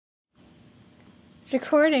It's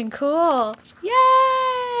recording. Cool. Yay!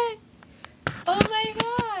 Oh my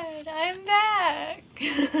god, I'm back.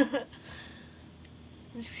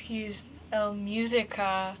 Excuse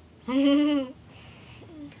musica. I'm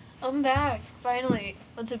back, finally.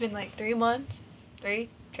 What's it been, like 3 months? 3?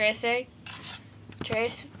 Tres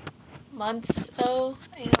months? Oh,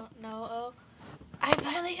 I don't know. Oh, I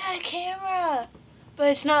finally got a camera! But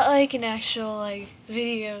it's not like an actual, like,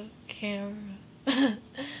 video camera.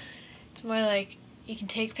 It's more like you can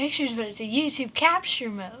take pictures, but it's a YouTube capture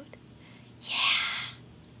mode. Yeah.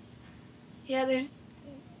 Yeah, there's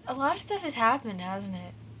a lot of stuff has happened, hasn't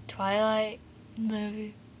it? Twilight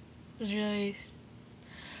movie was released.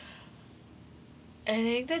 I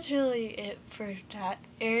think that's really it for that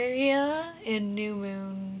area. And New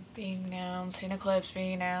Moon being announced, and Eclipse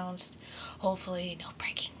being announced. Hopefully, no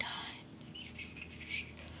breaking dawn.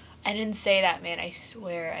 I didn't say that, man. I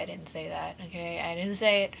swear I didn't say that. Okay, I didn't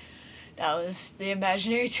say it. That was the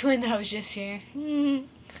imaginary twin that was just here.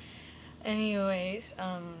 Anyways,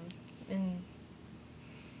 in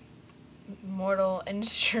Mortal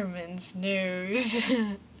Instruments news,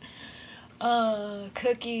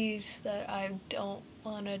 cookies that I don't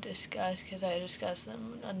want to discuss because I discussed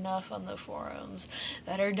them enough on the forums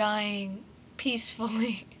that are dying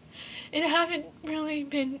peacefully and haven't really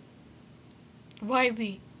been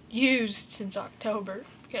widely used since October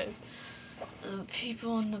because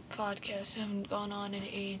people on the podcast haven't gone on in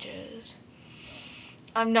ages.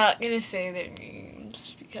 I'm not gonna say their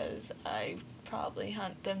names because I probably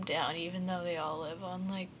hunt them down even though they all live on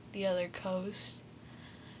like the other coast.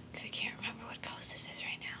 Because I can't remember what coast this is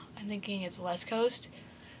right now. I'm thinking it's West Coast,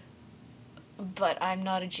 but I'm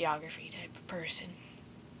not a geography type of person.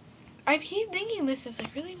 I keep thinking this is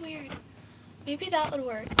like really weird. Maybe that would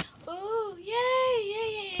work. Oh,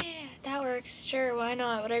 yay, yeah. That works. Sure, why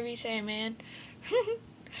not? Whatever you say, man.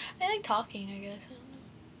 I like talking, I guess.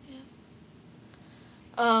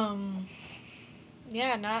 I don't know.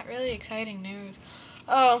 Yeah, not really exciting news.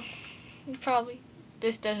 Oh, probably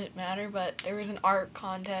this doesn't matter, but there was an ARC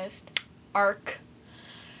contest. ARC.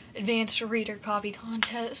 Advanced Reader Copy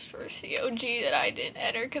Contest for COG that I didn't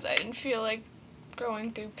enter because I didn't feel like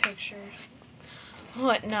going through pictures.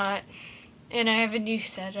 Whatnot. And I have a new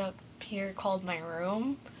setup here called my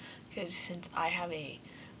room because since I have a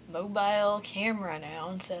mobile camera now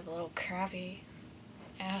instead of a little crappy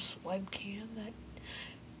ass webcam that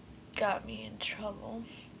got me in trouble.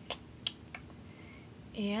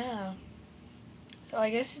 Yeah. So I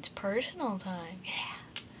guess it's personal time. Yeah.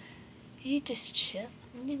 You just chill.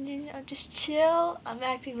 Just chill. I'm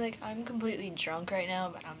acting like I'm completely drunk right now,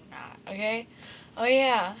 but I'm not, okay? Oh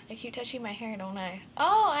yeah, I keep touching my hair, don't I?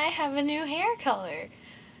 Oh, I have a new hair color.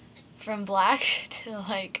 From black to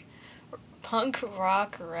like punk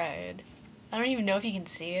rock red. I don't even know if you can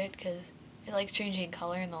see it because it likes changing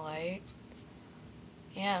color in the light.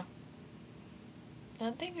 Yeah.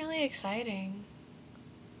 Nothing really exciting.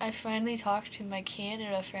 I finally talked to my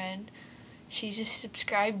Canada friend. She just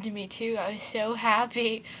subscribed to me too. I was so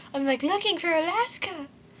happy. I'm like, looking for Alaska.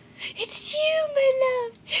 It's you, my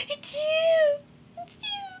love. It's you. It's you.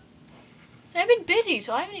 And I've been busy,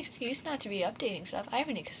 so I have an excuse not to be updating stuff. I have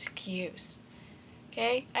an excuse.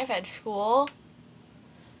 Okay? I've had school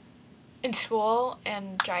and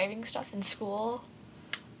driving stuff in school.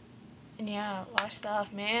 And yeah, a lot of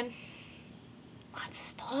stuff, man. Lots of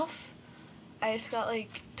stuff. I just got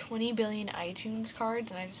like 20 billion iTunes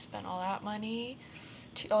cards and I just spent all that money.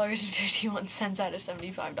 $2.51 out of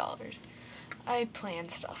 $75. I plan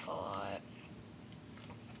stuff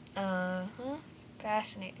a lot.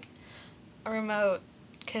 Fascinating. A remote,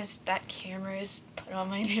 because that camera is put on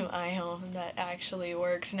my new iHome that actually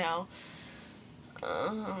works now.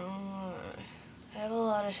 I have a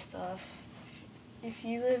lot of stuff. If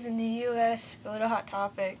you live in the US, go to Hot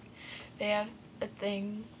Topic. They have a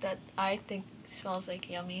thing that I think smells like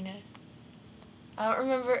yumminess. I don't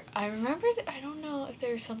know if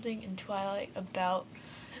there's something in Twilight about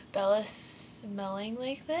Bella smelling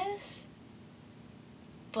like this,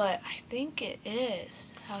 but I think it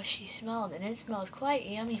is how she smelled, and it smells quite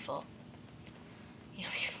yummyful.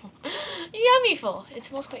 Yummyful! It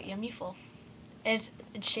smells quite yummyful. It's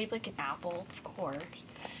shaped like an apple, of course.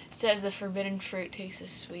 It says the forbidden fruit tastes the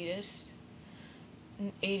sweetest.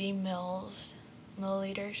 80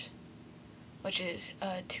 milliliters, which is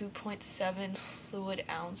 2.7 fluid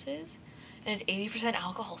ounces, and it's 80%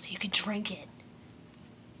 alcohol, so you could drink it.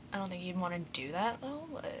 I don't think you'd want to do that though,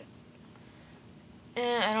 but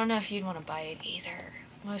I don't know if you'd want to buy it either.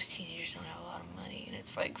 most teenagers don't have a lot of money, and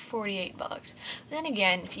it's like $48. Then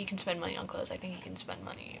again, if you can spend money on clothes, I think you can spend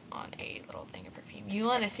money on a little thing of perfume. You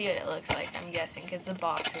want to see what it looks like, I'm guessing, because the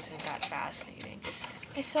box isn't that fascinating.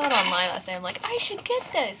 I saw it online last night. I'm like, I should get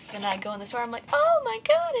this. Then I go in the store. I'm like, oh my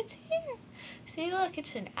god, it's here. See, look,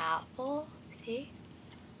 it's an apple. See?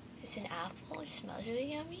 It's an apple. It smells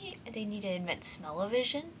really yummy. They need to invent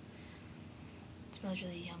smell-o-vision. It smells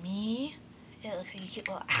really yummy. It looks like a cute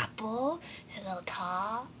little apple. It's a little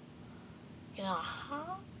top. You know,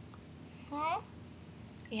 huh?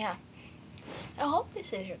 Yeah. I hope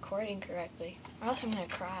this is recording correctly, or else I'm gonna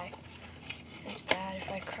cry. It's bad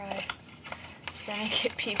if I cry, because then I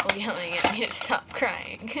get people yelling at me to stop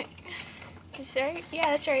crying. Sorry?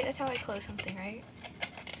 Yeah, that's right. That's how I close something, right?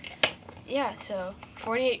 Yeah, so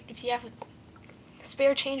 48. If you have a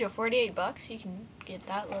spare change of $48, you can get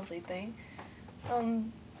that lovely thing. I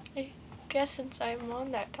guess since I'm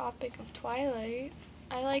on that topic of Twilight,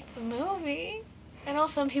 I like the movie. I know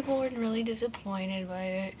some people were really disappointed by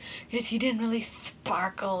it because he didn't really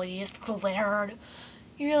sparkle, he just glittered.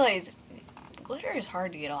 You realize glitter is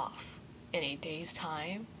hard to get off in a day's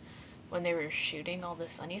time. When they were shooting all the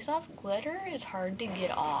sunny stuff, glitter is hard to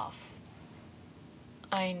get off.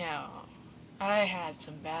 I know. I had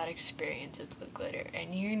some bad experiences with glitter,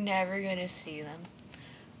 and you're never gonna see them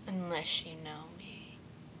unless you know me.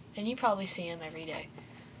 And you probably see them every day.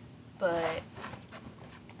 But,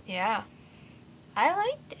 yeah. I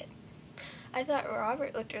liked it. I thought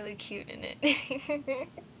Robert looked really cute in it.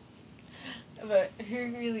 But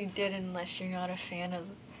who really did unless you're not a fan of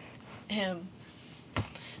him?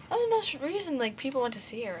 That was the most reason, like, people went to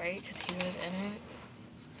see it, right? Because he was in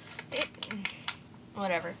it.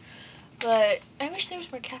 Whatever. But I wish there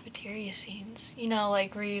was more cafeteria scenes. You know,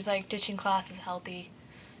 like, where he's, like, ditching classes healthy.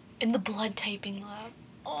 In the blood typing lab.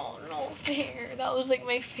 Oh, no fair. That was, like,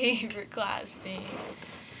 my favorite class scene.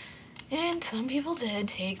 And some people did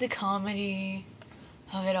take the comedy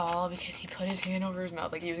of it all because he put his hand over his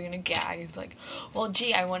mouth like he was gonna gag. It's like, well,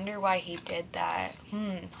 gee, I wonder why he did that.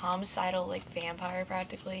 Homicidal, like, vampire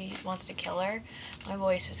practically. He wants to kill her. My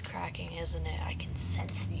voice is cracking, isn't it? I can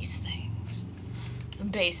sense these things.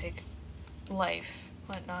 Basic life,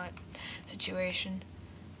 whatnot situation.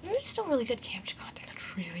 But it was still really good camera content.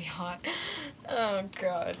 It's really hot. Oh,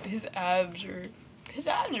 God. His abs are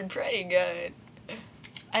pretty good.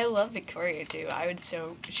 I love Victoria, too.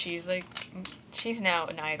 She's now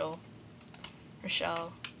an idol.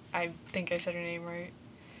 Rochelle. I think I said her name right.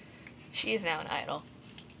 She is now an idol.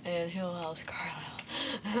 And who else?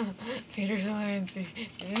 Carlisle. Peter Delancey.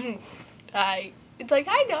 Hi. It's like,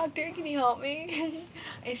 hi, doctor, can you help me?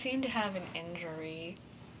 I seem to have an injury.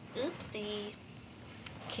 Oopsie.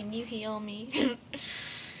 Can you heal me?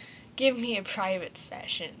 Give me a private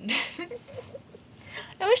session.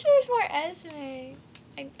 I wish there was more Esme.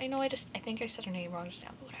 I know I think I said her name wrong just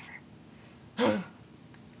now, but whatever.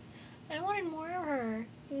 I wanted more of her.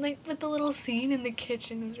 Like, with the little scene in the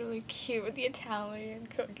kitchen was really cute with the Italian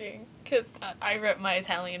cooking. Because I rep my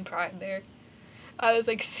Italian pride there. I was,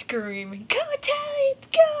 like, screaming, go Italians,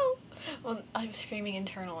 go! Well, I was screaming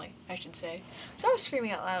internally, I should say. So I was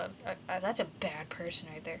screaming out loud. That's a bad person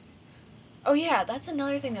right there. Oh yeah, that's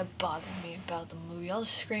another thing that bothered me about the movie. All the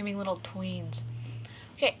screaming little tweens.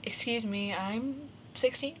 Okay, excuse me, I'm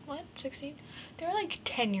 16? What? 16? There were like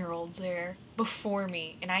 10-year-olds there before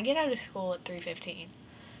me, and I get out of school at 3:15.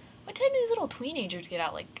 What time do these little teenagers get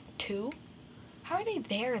out? Like 2? How are they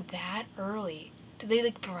there that early? Did they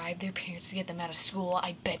like bribe their parents to get them out of school?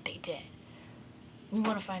 I bet they did. We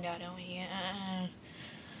want to find out, don't we? Yeah.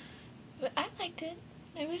 But I liked it.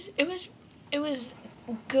 It was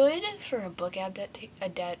good for a book adaptation.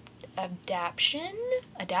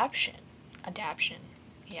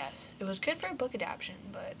 Yes, it was good for a book adaptation,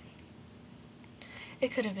 but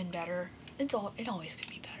it could have been better. It always could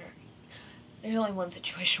be better. There's only one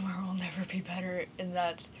situation where it will never be better, and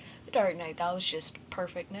that's The Dark Knight. That was just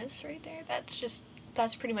perfectness right there.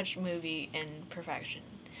 That's pretty much movie in perfection.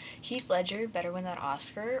 Heath Ledger better win that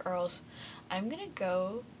Oscar, or else I'm gonna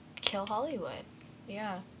go kill Hollywood.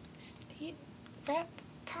 Yeah.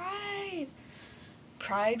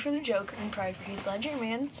 Pride for the Joker and pride for Heath Ledger,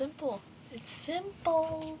 man. It's simple. It's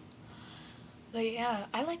simple. But yeah,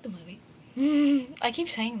 I like the movie. I keep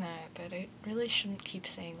saying that, but I really shouldn't keep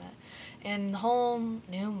saying that. And the whole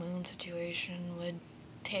New Moon situation with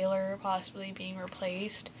Taylor possibly being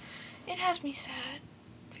replaced, it has me sad.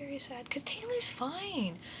 Very sad. Because Taylor's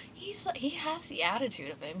fine. He has the attitude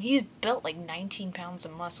of him. He's built like 19 pounds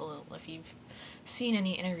of muscle. If you've seen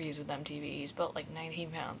any interviews with MTV, he's built like 19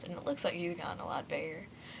 pounds. And it looks like he's gotten a lot bigger.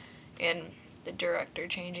 And the director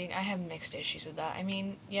changing. I have mixed issues with that. I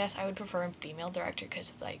mean, yes, I would prefer a female director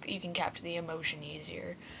because like you can capture the emotion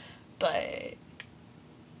easier, but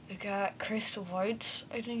we got Chris Weitz,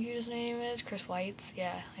 I think his name is Chris Weitz.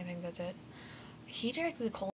 Yeah, I think that's it. He directed the Cold